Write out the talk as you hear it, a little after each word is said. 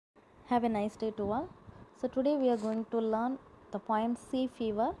Have a nice day to all. So today we are going to learn the poem Sea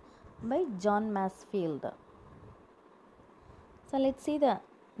Fever by John Masefield. So let's see the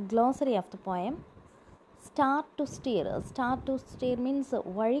glossary of the poem. Star to steer. Star to steer means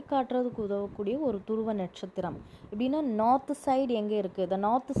வழி காட்டுறதுக்கு உதவக்கூடிய ஒரு துருவ நட்சத்திரம். எப்படின்னா north side எங்கே இருக்குது? The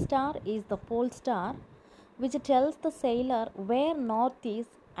north star is the pole star which tells the sailor where north is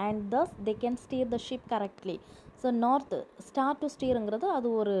and thus they can steer the ship correctly. So north star to ஸ்டீருங்கிறது அது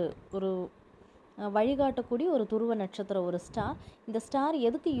ஒரு வழிகாட்டக்கூடிய ஒரு துருவ நட்சத்திரம், ஒரு ஸ்டார். இந்த ஸ்டார்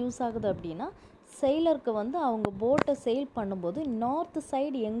எதுக்கு யூஸ் ஆகுது அப்படின்னா செயிலருக்கு அவங்க போட்டை செயில் பண்ணும்போது நார்த்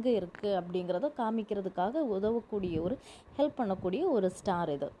சைடு எங்கே இருக்குது அப்படிங்கிறத காமிக்கிறதுக்காக உதவக்கூடிய ஒரு ஹெல்ப் பண்ணக்கூடிய ஒரு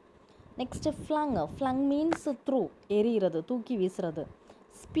ஸ்டார் இது. நெக்ஸ்ட்டு ஃப்ளங் மீன்ஸ் த்ரூ, எரிகிறது, தூக்கி வீசுறது.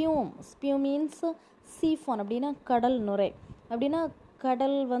 ஸ்பியூம் மீன்ஸ் சீஃபான், அப்படின்னா கடல் நுரை. அப்படின்னா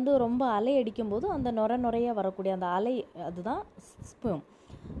கடல் ரொம்ப அலை அடிக்கும்போது அந்த நுரையாக வரக்கூடிய அந்த அலை, அதுதான் ஸ்பியூம்.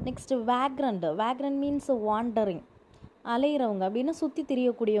 நெக்ஸ்ட்டு வேக்ரண்ட் மீன்ஸ் வாண்டரிங், அலையிறவங்க அப்படின்னா சுற்றி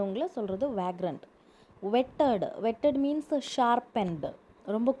திரியக்கூடியவங்கள சொல்கிறது வேக்ரண்ட். வெட்டட் மீன்ஸ் ஷார்பெண்ட்,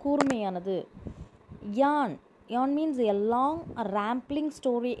 ரொம்ப கூர்மையானது. யான் means a long rambling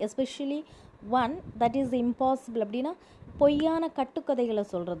story, especially one that is impossible, அப்படின்னா பொய்யான கட்டுக்கதைகளை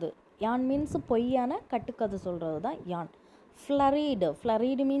சொல்கிறது. யான் மீன்ஸ் பொய்யான கட்டுக்கதை சொல்கிறது தான் யான்.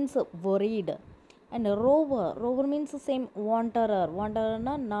 Flurried means worried. And rover means same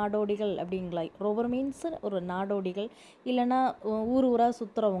wandererனா நாடோடிகள் அப்படிங்களா. rover means ஒரு நாடோடிகள், இல்லைன்னா ஊராக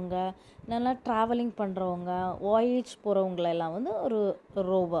சுற்றுறவங்க, இல்லைன்னா ட்ராவலிங் பண்ணுறவங்க, வாயேஜ் போகிறவங்களெல்லாம் ஒரு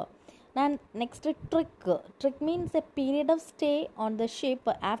rover. And next trick means a period of stay on the ship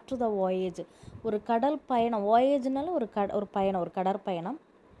after the voyage. ஒரு கடல் பயணம், வாயேஜ்னால ஒரு பயணம்,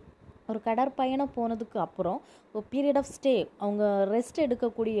 ஒரு கடற்பயணம் போனதுக்கு அப்புறம் ஒரு பீரியட் ஆஃப் ஸ்டே, அவங்க ரெஸ்ட்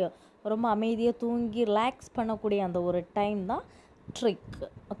எடுக்கக்கூடிய, ரொம்ப அமைதியாக தூங்கி ரிலாக்ஸ் பண்ணக்கூடிய அந்த ஒரு டைம் தான் trick.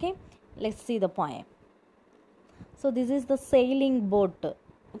 Okay, let's see the poem. So this is the sailing போட்டு.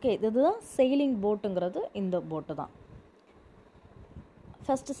 ஓகே, இதுதான் செயிலிங் போட்டுங்கிறது, இந்த போட்டு தான்.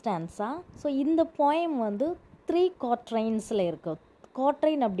 First stanza. ஸோ இந்த போயம் 3 quatrainஸில் இருக்குது.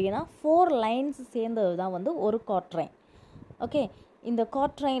 quatrain அப்படின்னா 4 lines சேர்ந்தது தான் ஒரு quatrain. ஓகே, இந்த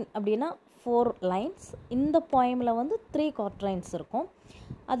quatrain அப்படின்னா 4 lines. இந்த போயமில் 3 quatrains இருக்கும்.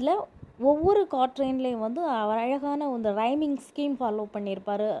 அதில் ஒவ்வொரு quatrainலேயும் அவர் அழகான இந்த ரைமிங் ஸ்கீம் ஃபாலோ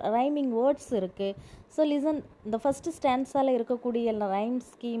பண்ணியிருப்பார். ரைமிங் வேர்ட்ஸ் இருக்குது. ஸோ லிசன், இந்த ஃபஸ்ட்டு ஸ்டான்ஸால் இருக்கக்கூடிய ரைம்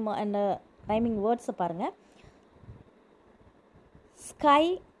ஸ்கீம் அண்ட் ரைமிங் வேர்ட்ஸை பாருங்கள். Sky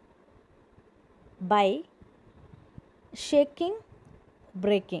by shaking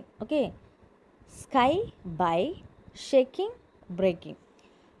braking. Okay, sky by shaking breaking.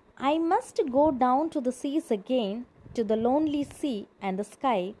 I must go down to the seas again, to the lonely sea and the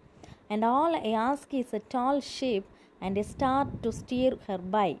sky, and all I ask is a tall ship and a star to steer her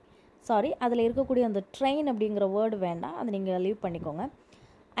by. Sorry, அதில் இருக்கக்கூடிய அந்த train அப்படிங்கிற word வேண்டாம், அதை நீங்கள் leave பண்ணிக்கோங்க.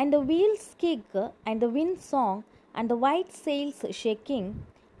 And the wheels kick and the wind song and the white sails shaking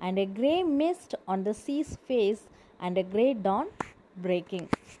and a grey mist on the sea's face and a grey dawn breaking.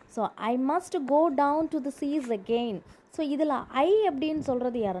 So I must go down to the seas again. So இதில் ஐ அப்படின்னு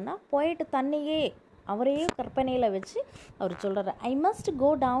சொல்கிறது யாருன்னா போய்ட்டு தன்னையே அவரையே கற்பனையில் வச்சு அவர் சொல்கிறார். I must go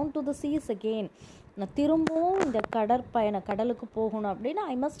down to the cheese again, நான் திரும்பவும் இந்த கடலுக்கு போகணும் அப்படின்னா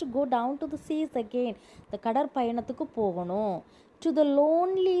I must go down to the cheese again, இந்த கடற்பயணத்துக்கு போகணும். To the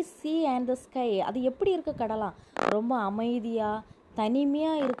lonely sea and the sky, அது எப்படி இருக்க கடலாம், ரொம்ப அமைதியாக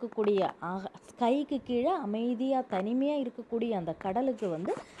தனிமையாக இருக்கக்கூடிய, ஸ்கைக்கு கீழே அமைதியாக தனிமையாக இருக்கக்கூடிய அந்த கடலுக்கு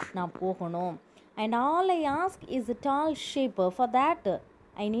நான் போகணும். And all I ask is a tall ship. For that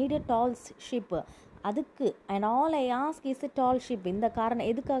I need a tall ship. அதுக்கு and all I ask is a tall ship. இந்த காரணம்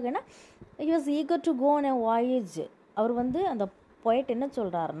எதுக்காகனா he was eager to go on a voyage. அவர் அந்த poet என்ன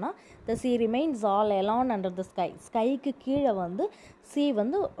சொல்கிறாருன்னா the sea remains all alone under the sky. ஸ்கைக்கு கீழே sea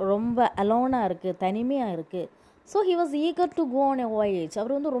ரொம்ப அலோனாக இருக்குது, தனிமையாக இருக்குது. So he was eager to go on a voyage.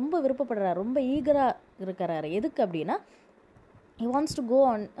 அவர் ரொம்ப விருப்பப்படுறாரு, ரொம்ப ஈகராக இருக்கிறாரு. எதுக்கு அப்படின்னா he wants to go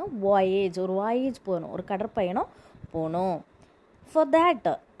on a voyage, ஒரு voyage போகணும், ஒரு கடற்பயணம் போகணும். for that,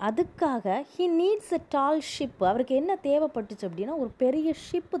 அதுக்காக he needs a tall ship. அவருக்கு என்ன தேவைப்பட்டுச்சு அப்படின்னா ஒரு பெரிய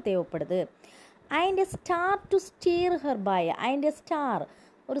ஷிப்பு தேவைப்படுது. and a star to steer her by. and a star,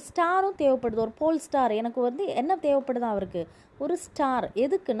 ஒரு ஸ்டாரும் தேவைப்படுது, ஒரு போல் ஸ்டார். எனக்கு என்ன தேவைப்படுது அவருக்கு, ஒரு ஸ்டார்.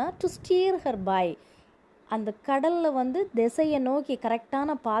 எதுக்குன்னா to steer her by, அந்த கடலில் திசையை நோக்கி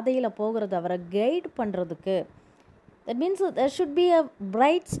கரெக்டான பாதையில் போகிறது, அவரை கைட் பண்ணுறதுக்கு. That means there should be a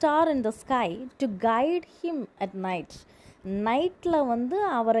bright star in the sky to guide him at night. நைட்டில்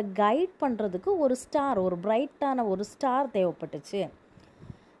அவரை கைட் பண்ணுறதுக்கு ஒரு ஸ்டார், ஒரு பிரைட்டான ஒரு ஸ்டார் தேவைப்பட்டுச்சு.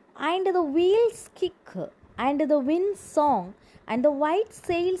 And the wheels kick and the wind song and the white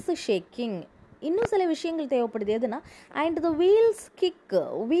sails shaking. இன்னும் சில விஷயங்கள் தேவைப்படுது. எதுனா அண்ட் த வீல்ஸ்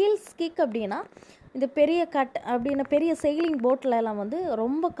கிக் அப்படின்னா இந்த பெரிய அப்படின்னா பெரிய செயிலிங் போட்டில் எல்லாம் வந்து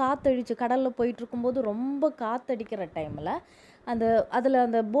ரொம்ப காற்றடிச்சு கடலில் போயிட்டு இருக்கும்போது ரொம்ப காற்றடிக்கிற டைமில்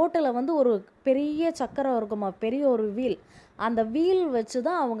அந்த போட்டில் வந்து ஒரு பெரிய சக்கரம் இருக்குமா, பெரிய ஒரு வீல், அந்த வீல் வச்சு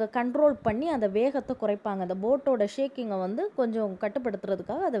தான் அவங்க கண்ட்ரோல் பண்ணி அந்த வேகத்தை குறைப்பாங்க. அந்த போட்டோட ஷேக்கிங்கை வந்து கொஞ்சம்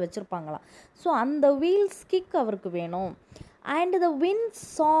கட்டுப்படுத்துறதுக்காக அதை வச்சுருப்பாங்களாம். ஸோ அந்த வீல்ஸ் கிக் அவருக்கு வேணும். அண்ட் த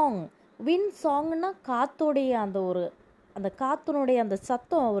விண்ட் சாங்னா காத்தோடைய அந்த காற்றுனுடைய அந்த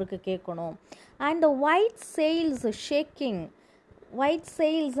சத்தம் அவருக்கு கேட்கணும். And the white sails shaking. White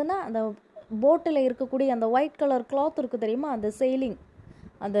செயில்ஸ்னால் அந்த போட்டில் இருக்கக்கூடிய அந்த ஒயிட் கலர் கிளாத் இருக்குது தெரியுமா, அந்த செயிலிங்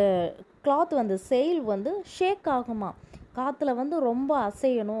அந்த கிளாத் வந்து செயில் வந்து ஷேக் ஆகுமா, காற்றுல வந்து ரொம்ப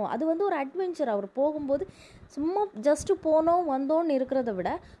அசையணும். அது வந்து ஒரு அட்வென்ச்சர். அவர் போகும்போது சும்மா ஜஸ்ட்டு போனோம் வந்தோன்னு இருக்கிறத விட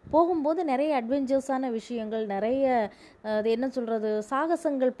போகும்போது நிறைய அட்வென்ச்சர்ஸான விஷயங்கள், நிறைய அது என்ன சொல்கிறது,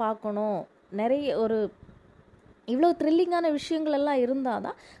 சாகசங்கள் பார்க்கணும். நிறைய ஒரு இவ்வளோ த்ரில்லிங்கான விஷயங்கள் எல்லாம் இருந்தால்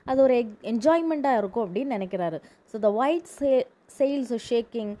தான் அது ஒரு என்ஜாய்மெண்ட்டாக இருக்கும் அப்படின்னு நினைக்கிறாரு. So the white sails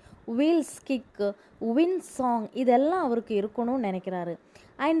shaking, wheels kick, wind song இதெல்லாம் அவருக்கு இருக்கணும்னு நினைக்கிறாரு.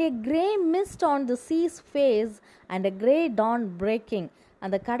 And a grey mist on the cheese face and a grey Don braking.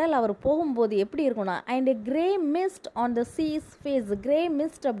 அந்த கடல் அவர் போகும்போது எப்படி இருக்கும்னா, and a grey mist on the cheese face. Grey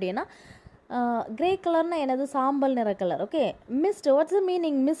mist அப்படின்னா கிரே கலர்னா என்னது, சாம்பல் நிற colour. Okay, mist, what's the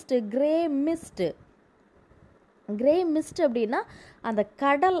meaning mist? Grey mist. Grey mist அப்படின்னா அந்த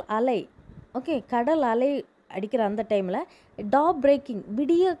கடல் அலை. ஓகே, கடல் அலை அடிக்கிற அந்த டைமில். டாப் பிரேக்கிங்,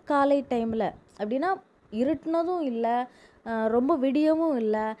 விடிய காலை டைமில் அப்படின்னா இருட்டினதும் இல்லை ரொம்ப விடியவும்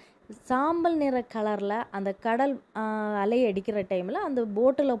இல்லை, சாம்பல் நிற கலரில் அந்த கடல் அலை அடிக்கிற டைமில் அந்த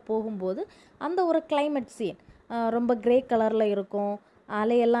போட்டில் போகும்போது அந்த ஒரு கிளைமேட் சீன் ரொம்ப கிரே கலரில் இருக்கும்,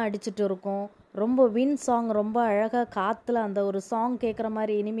 அலையெல்லாம் அடிச்சுட்டு இருக்கும், ரொம்ப வின் சாங், ரொம்ப அழகாக காற்றுல அந்த ஒரு சாங் கேட்குற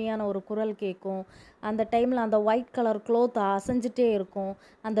மாதிரி இனிமையான ஒரு குரல் கேட்கும். அந்த டைமில் அந்த ஒயிட் கலர் க்ளோத் அசைஞ்சிட்டே இருக்கும்,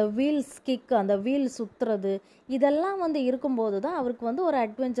 அந்த வீல்ஸ் கிக், அந்த வீல் சுற்றுறது, இதெல்லாம் வந்து இருக்கும்போது தான் அவருக்கு வந்து ஒரு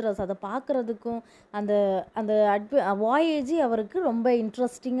அட்வென்ச்சரஸ், அதை பார்க்குறதுக்கும் அந்த அந்த வாயேஜி அவருக்கு ரொம்ப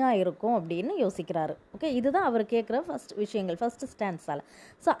இன்ட்ரெஸ்டிங்காக இருக்கும் அப்படின்னு யோசிக்கிறாரு. ஓகே, இதுதான் அவர் கேட்குற ஃபஸ்ட் விஷயங்கள், first ஸ்டான்ஸால்.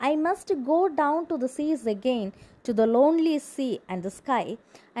 So I must go down to the cheese again, to the lonely sea and the sky,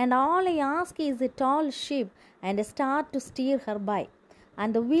 and all I ask is a tall ship and a star to steer her by, and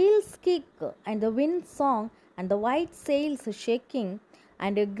the wheels kick and the wind song and the white sails shaking,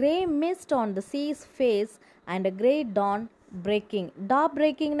 and a grey mist on the sea's face and a grey dawn breaking. Dawn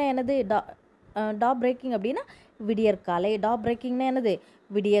breaking na enadhu? Dawn breaking அப்படின்னா விடியற்காலை. Top பிரேக்கிங்னா என்னது?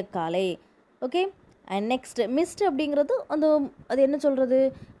 விடியற்காலை. Okay, and next mist அப்படிங்கிறது அது என்ன சொல்கிறது,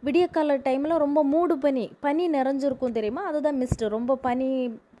 விடியற்கால டைமில் ரொம்ப மூடு பனி நிறைஞ்சிருக்கும் தெரியுமா, அதுதான் மிஸ்ட். ரொம்ப பனி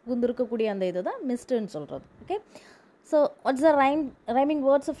குந்திருக்கக்கூடிய அந்த இது தான் மிஸ்ட்டுன்னு சொல்கிறது. Okay, so what's the rhyming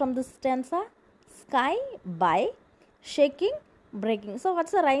words from this stanza? Sky, by, shaking, braking. So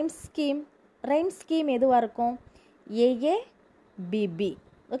what's the rhyme scheme எதுவாக இருக்கும்? AA BP.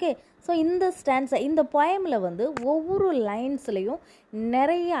 ஓகே, ஸோ இந்த ஸ்டான்ஸை, இந்த போயமில் வந்து ஒவ்வொரு லைன்ஸ்லேயும்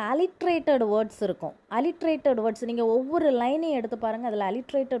நிறைய அலிட்ரேட்டட் வேர்ட்ஸ் இருக்கும். அலிட்ரேட்டட் வேர்ட்ஸ் நீங்கள் ஒவ்வொரு லைனையும் எடுத்து பாருங்கள், அதில்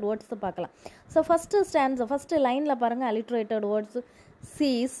அலிட்ரேட்டட் வேர்ட்ஸ் பார்க்கலாம். ஸோ ஃபஸ்ட்டு லைனில் பாருங்கள், alliterated words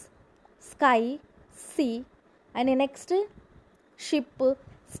cheese, sky, C, and next ship,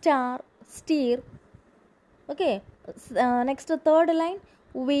 star, stir. Okay, next third line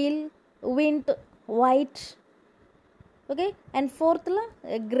wheel, wind, white. Okay, and ஃபோர்த்தில்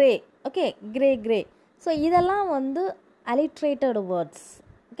grey. Okay, grey. So இதெல்லாம் வந்து alliterated words.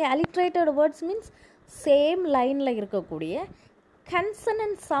 Okay, alliterated words means same லைனில் இருக்கக்கூடிய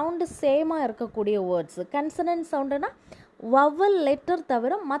consonant sound சேமாக இருக்கக்கூடிய words. Consonant சவுண்டுனா vowel letter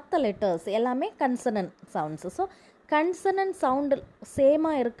தவிர மற்ற letters எல்லாமே consonant sounds. So consonant sound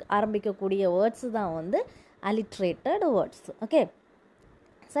சேமாக ஆரம்பிக்கக்கூடிய வேர்ட்ஸ் தான் வந்து alliterated words. Okay,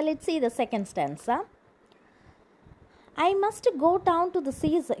 so let's see the second stanza. I must go down to the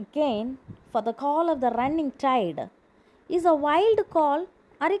seas again, for the call of the running tide is a wild call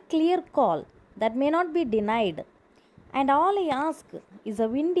or a clear call that may not be denied. And all I ask is a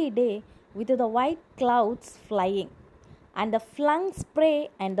windy day with the white clouds flying, and the flung spray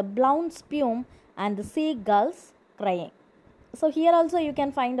and the blown spume and the seagulls crying. So here also you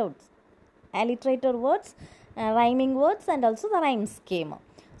can find out alliterated words, rhyming words, and also the rhyme scheme.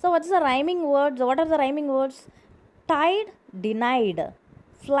 So what's the rhyming words? What are the rhyming words? Tide, denied,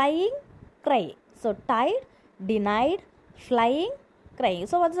 flying, crying. So tide, denied, flying, crying.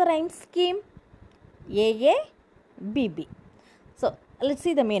 So what's the rhyme scheme? A, B, B. So let's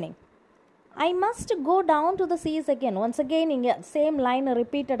see the meaning. I must go down to the seas again. Once again இங்கே same line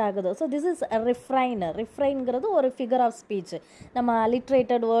repeated ஆகுது. So this is refrain. ரிஃப்ரைன்கிறது ஒரு figure of speech. நம்ம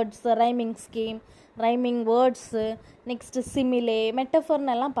லிட்ரேட்டட் words, rhyming scheme, rhyming words, next சிமிலே,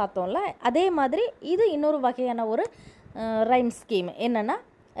 மெட்டஃபர்னு எல்லாம் பார்த்தோம்ல. அதே மாதிரி இது இன்னொரு வகையான ஒரு ரைம் ஸ்கீம். என்னென்னா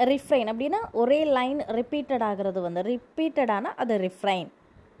ரிஃப்ரைன் அப்படின்னா ஒரே லைன் ரிப்பீட்டட் ஆகிறது வந்து ரிப்பீட்டடான அது refrain.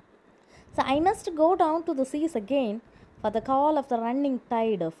 So I must go down to the cheese again for the call of the running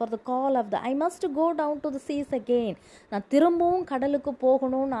tide, for the call of the I must go down to the seas again. நான் திரும்பவும் கடலுக்கு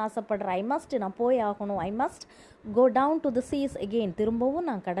போகணும்னு ஆசைப்படுறேன். I must நான் போய் ஆகணும். I must go down to the seas again. திரும்பவும்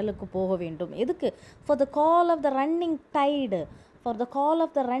நான் கடலுக்கு போக வேண்டும். எதுக்கு? For the call of the running tide. For the call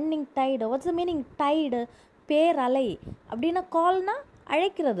of the running tide. What's the meaning? Tide, பேரலை. அப்படின்னா கால்னா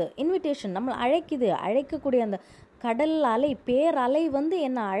அழைக்கிறது, இன்விடேஷன், நம்மளை அழைக்குது. அழைக்கக்கூடிய அந்த கடல் அலை, பேரலை வந்து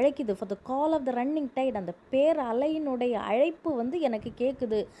என்னை அழைக்குது. For the call of the running tight, அந்த பேரலையினுடைய அழைப்பு வந்து எனக்கு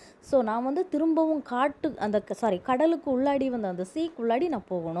கேட்குது. ஸோ நான் வந்து திரும்பவும் கடலுக்கு உள்ளாடி வந்து அந்த சீக்கு உள்ளாடி நான்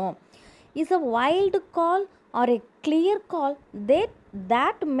போகணும். Is a wild call or a clear call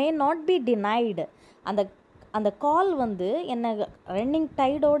that may not be denied. அந்த கால் வந்து என்ன ரன்னிங்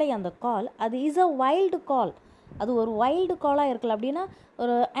டைடோடைய அந்த கால், அது இஸ் அ வைல்டு கால். அது ஒரு வைல்டு காலாக இருக்கலாம். அப்படின்னா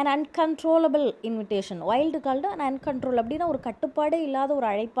ஒரு an uncontrollable invitation. Wild called an uncontrollable அப்படின்னா ஒரு கட்டுப்பாடே இல்லாத ஒரு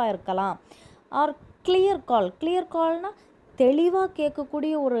அழைப்பாக இருக்கலாம். ஆர் கிளியர் கால். கிளியர் கால்னால் தெளிவாக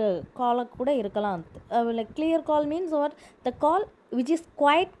கேட்கக்கூடிய ஒரு காலை கூட இருக்கலாம். Like clear call means what? The call which is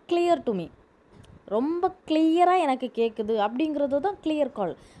quite clear to me. ரொம்ப கிளியராக எனக்கு கேட்குது அப்படிங்கிறது தான் கிளியர்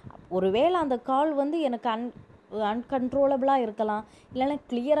கால். ஒருவேளை அந்த கால் வந்து எனக்கு அன்கண்ட்ரோலபிளாக இருக்கலாம், இல்லைன்னா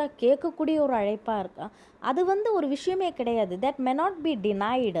கிளியராக கேட்கக்கூடிய ஒரு அழைப்பாக இருக்கலாம். அது வந்து ஒரு விஷயமே கிடையாது. That may not be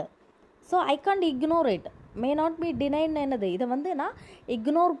denied. So I can't ignore it. May not be டினைட்னு என்னது? இதை வந்து நான்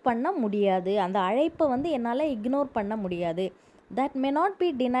இக்னோர் பண்ண முடியாது. அந்த அழைப்பை வந்து என்னால் இக்னோர் பண்ண முடியாது. That may not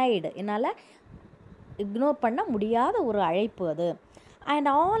be denied. என்னால் இக்னோர் பண்ண முடியாத ஒரு அழைப்பு அது. And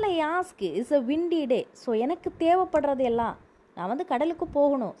all I ask is a windy day. So எனக்கு தேவைப்படுறது எல்லாம், நான் வந்து கடலுக்கு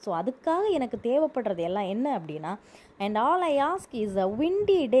போகணும். ஸோ அதுக்காக எனக்கு தேவைப்படுறது எல்லாம் என்ன அப்படின்னா, and all I ask is a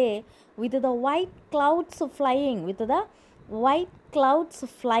windy day with the white clouds flying, with the white clouds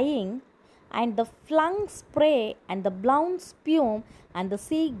flying and the ஃப்ளங் spray and the ப்ளவுன் ஸ்பியூம் and the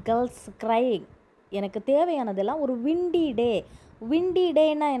sea girls crying. எனக்கு தேவையானதெல்லாம் ஒரு விண்டி டே. விண்டி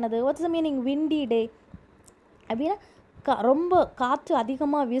டேன்னா என்னது? வாட்ஸ் த மீனிங் விண்டி டே அப்படின்னா ரொம்ப காற்று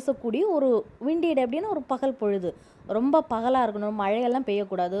அதிகமாக வீசக்கூடிய ஒரு விண்டி டே. அப்படின்னா ஒரு பகல் பொழுது, ரொம்ப பகலாக இருக்கணும், மழையெல்லாம்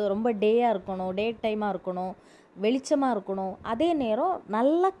பெய்யக்கூடாது, ரொம்ப டேயாக இருக்கணும், டே டைமாக இருக்கணும், வெளிச்சமாக இருக்கணும். அதே நேரம்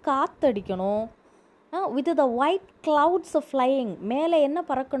நல்லா காற்றடிக்கணும். With the white clouds flying, மேலே என்ன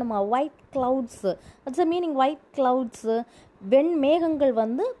பறக்கணுமா? White clouds. What's the meaning white clouds? வெண்மேகங்கள்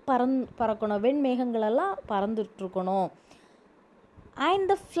வந்து பறக்கணும். வெண்மேகங்களெல்லாம் பறந்துட்டுருக்கணும். And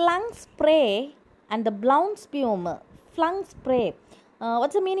the ஃப்ளங் spray and the ப்ளவுன் ஸ்பியூம். ஃப்ளங் spray,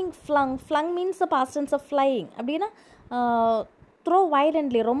 what's the meaning ஃப்ளங்? ஃப்ளங் means the past tense of flying. அப்படின்னா த்ரோ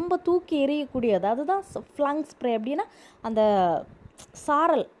வைலண்ட்லி, ரொம்ப தூக்கி எறியக்கூடியது, அதுதான் ஃப்ளங் ஸ்ப்ரே. அப்படின்னா அந்த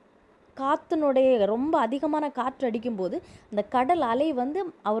சாரல் காற்றினுடைய ரொம்ப அதிகமான காற்று அடிக்கும்போது அந்த கடல் அலை வந்து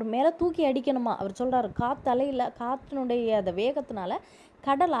அவர் மேலே தூக்கி அடிக்கணுமா. அவர் சொல்கிறார், காற்றினுடைய அந்த வேகத்தினால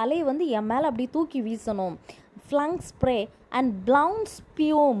கடல் அலை வந்து என் மேலே அப்படி தூக்கி வீசணும். ஃப்ளங் spray and ப்ளவுன்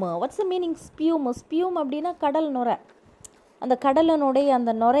ஸ்பியூம். What's the meaning ஸ்பியூம்? ஸ்பியூம் அப்படின்னா கடல் நுரை. அந்த கடலினுடைய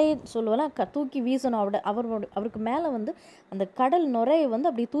அந்த நுரையை சொல்லுவேன் தூக்கி வீசணும். அவருக்கு மேலே வந்து அந்த கடல் நுரையை வந்து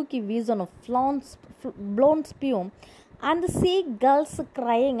அப்படி தூக்கி வீசணும். Blown ஸ்பியூம் and sea girls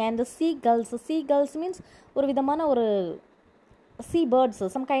crying. And sea girls means ஒரு விதமான ஒரு சீ birds,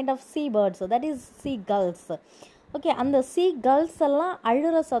 some kind of sea birds, that is sea girls. Okay, அந்த சீ கேர்ள்ஸ் எல்லாம்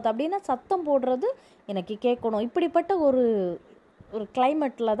அழுகிற சத்தம், அப்படின்னா சத்தம் போடுறது எனக்கு கேட்கணும். இப்படிப்பட்ட ஒரு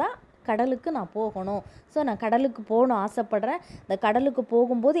கிளைமேட்டில் தான் கடலுக்கு நான் போகணும். ஸோ நான் கடலுக்கு போகணும் ஆசைப்பட்றேன். இந்த கடலுக்கு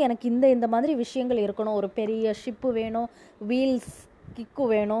போகும்போது எனக்கு இந்த மாதிரி விஷயங்கள் இருக்கணும். ஒரு பெரிய ஷிப்பு வேணும், வீல்ஸ் கிக்கு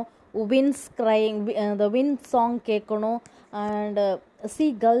வேணும், வின்ஸ் க்ரையிங், இந்த வின் சாங் கேட்கணும், அண்டு சீ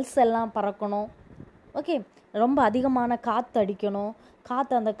கேர்ள்ஸ் எல்லாம் பறக்கணும். ஓகே, ரொம்ப அதிகமான காற்று அடிக்கணும்.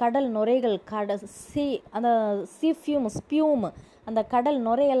 காற்று, அந்த கடல் நுரைகள், அந்த ஸ்பியூம், அந்த கடல்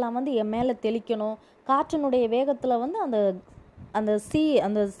நுரையெல்லாம் வந்து என் மேலே தெளிக்கணும். காற்றினுடைய வேகத்தில் வந்து அந்த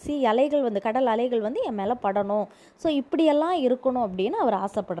சீ அலைகள் வந்து, கடல் அலைகள் வந்து என் மேலே படணும். ஸோ இப்படியெல்லாம் இருக்கணும் அப்படின்னு அவர்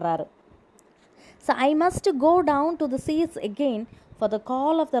ஆசைப்படுறாரு. So I must go down to the cheese again for the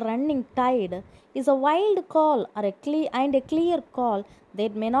call of the running tide is a wild call or a clear call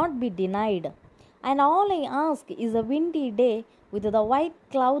that may not be denied. And all I ask is a windy day with the white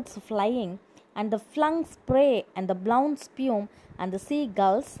clouds flying and the flung spray and the blown spume and the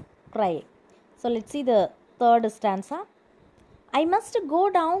seagulls cry. So let's see the third stanza. I must go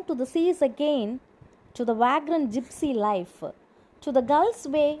down to the seas again, to the vagrant gypsy life, to the Gulf's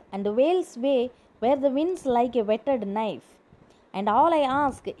way and the whale's way, where the wind's like a whetted knife. And all I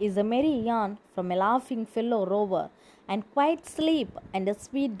ask is a merry yarn from a laughing fellow rover, and quiet sleep and a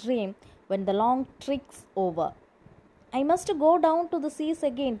sweet dream when the long trick's over. I must go down to the seas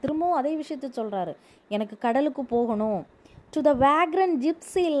again. திரும்பவும் அதே விஷயத்தை சொல்கிறாரு, எனக்கு கடலுக்கு போகணும். To the vagrant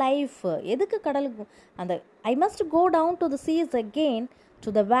gypsy life, எதுக்கு கடலுக்கு அந்த I must go down to the cheese again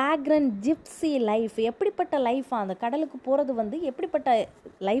to the vagrant gypsy life. எப்படிப்பட்ட லைஃபாக அந்த கடலுக்கு போகிறது வந்து எப்படிப்பட்ட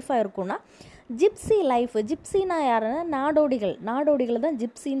லைஃபாக இருக்கும்னா ஜிப்சி லைஃப். ஜிப்சின்னா யாருன்னா நாடோடிகள் தான்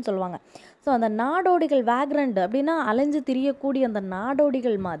ஜிப்சின்னு சொல்லுவாங்க. ஸோ அந்த நாடோடிகள் வேக்ரண்ட் அப்படின்னா அலைஞ்சு திரியக்கூடிய அந்த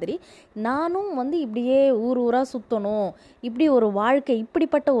நாடோடிகள் மாதிரி நானும் வந்து இப்படியே ஊராக சுற்றணும், இப்படி ஒரு வாழ்க்கை,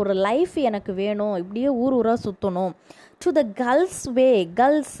 இப்படிப்பட்ட ஒரு லைஃப் எனக்கு வேணும், இப்படியே ஊராக சுற்றணும். To the culls way,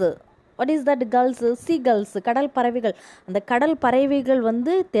 culls, what is that culls? C culls, கடல் பறவைகள். அந்த கடல் பறவைகள்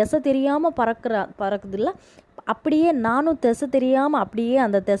வந்து திசை தெரியாமல் பறக்குது இல்லை, அப்படியே நானும் திசை தெரியாமல் அப்படியே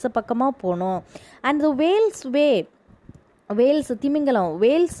அந்த திசை பக்கமாக போகணும். And the Wales way, Wales திமிங்கலம்,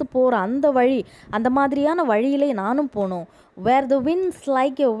 வேல்ஸ் போகிற அந்த வழி, அந்த மாதிரியான வழியிலே நானும் போகணும். வேர் த wins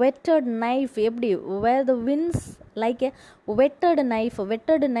like a vetted knife, எப்படி வேர் த wins like a vetted knife.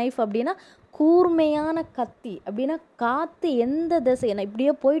 Vetted knife அப்படின்னா கூர்மையான கத்தி அப்படின்னா காற்று எந்த திசை என்ன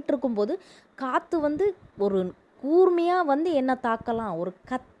இப்படியே போயிட்டுருக்கும்போது காற்று வந்து ஒரு கூர்மையாக வந்து என்னை தாக்கலாம், ஒரு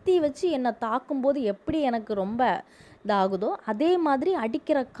கத்தி வச்சு என்னை தாக்கும்போது எப்படி எனக்கு ரொம்ப இதாகுதோ அதே மாதிரி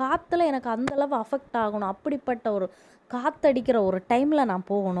அடிக்கிற காற்றுல எனக்கு அந்தளவு அஃபெக்ட் ஆகணும். அப்படிப்பட்ட ஒரு காற்றடிக்கிற ஒரு டைமில் நான்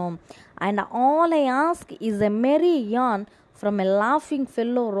போகணும். And all I ask is a மெரி யான் ஃப்ரம் எ லாஃபிங்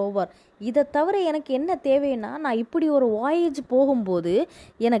ஃபெல்லோ ரோவர். இதை தவிர எனக்கு என்ன தேவைன்னா, நான் இப்படி ஒரு வாயேஜ் போகும்போது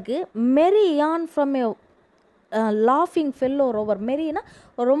எனக்கு மெரி யான் from a லாஃபிங் fellow rover. Marina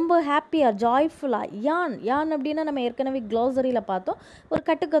ரொம்ப ஹாப்பியாக ஜாய்ஃபுல்லாக. யான் அப்படின்னா நம்ம ஏற்கனவே க்ளோசரியில் பார்த்தோம், ஒரு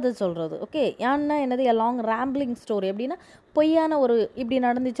கட்டுக்கதை சொல்கிறது. ஓகே, யான்னா என்னது? A long rambling story. அப்படின்னா பொய்யான ஒரு இப்படி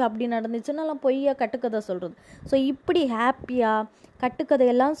நடந்துச்சு அப்படி நடந்துச்சுன்னாலாம் பொய்யா கட்டுக்கதை சொல்கிறது. ஸோ இப்படி ஹாப்பியாக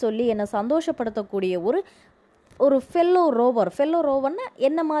கட்டுக்கதையெல்லாம் சொல்லி என்னை சந்தோஷப்படுத்தக்கூடிய ஒரு ஃபெல்லோ ரோவர்னா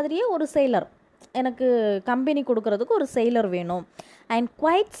என்ன மாதிரியே ஒரு செயலர், எனக்கு கம்பெனி கொடுக்கறதுக்கு ஒரு செயலர் வேணும். And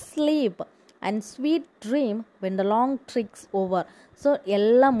quite sleep and sweet dream when the long tricks over. So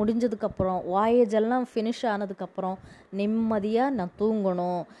எல்லாம் முடிஞ்சதுக்கப்புறம், வாயேஜ் எல்லாம் ஃபினிஷ் ஆனதுக்கப்புறம் நிம்மதியாக நான்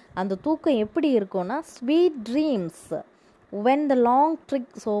தூங்கணும். அந்த தூக்கம் எப்படி இருக்கும்னா sweet dreams when the long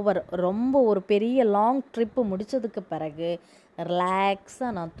tricks over. ரொம்ப ஒரு பெரிய லாங் ட்ரிப்பு முடித்ததுக்கு பிறகு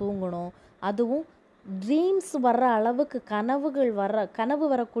ரிலாக்ஸாக நான் தூங்கணும். அதுவும் ட்ரீம்ஸ் வர்ற அளவுக்கு, கனவு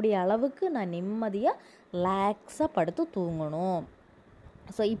வரக்கூடிய அளவுக்கு நான் நிம்மதியாக ரிலாக்ஸாக படுத்து தூங்கணும்.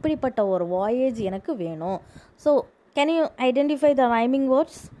 ஸோ இப்படிப்பட்ட ஒரு வாயேஜ் எனக்கு வேணும். So can you identify the rhyming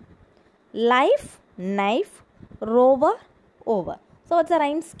words? Life, knife, rover, over. So what's a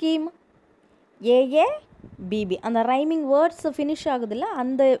rhyme scheme? AA BP. அந்த ரைமிங் வேர்ட்ஸ் ஃபினிஷ் ஆகுதில்ல,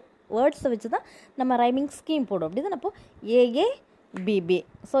 அந்த வேர்ட்ஸை வச்சு தான் நம்ம ரைமிங் ஸ்கீம் போடும். அப்படி தான் அப்போ ஏஏ பிபி.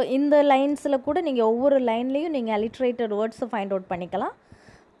 ஸோ இந்த லைன்ஸில் கூட நீங்கள் ஒவ்வொரு லைன்லேயும் நீங்கள் அலிட்ரேட்டட் வேர்ட்ஸை ஃபைண்ட் அவுட் பண்ணிக்கலாம்.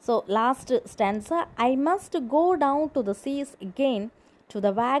 So last stanza, I must go down to the cheese again to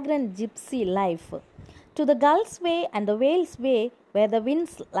the vagrant gypsy life, to the culls way and the Wales way, where the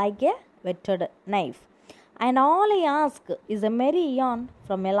wins like a vetted knife. And all I ask is a மெரி யான்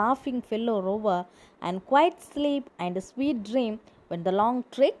from a லாஃபிங் fellow rover, and quite sleep and a sweet dream when the long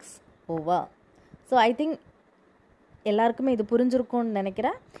trick's over. So I think எல்லாருக்குமே இது புரிஞ்சிருக்கும்னு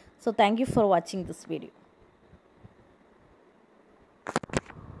நினைக்கிறேன். So thank you for வாட்சிங் this video.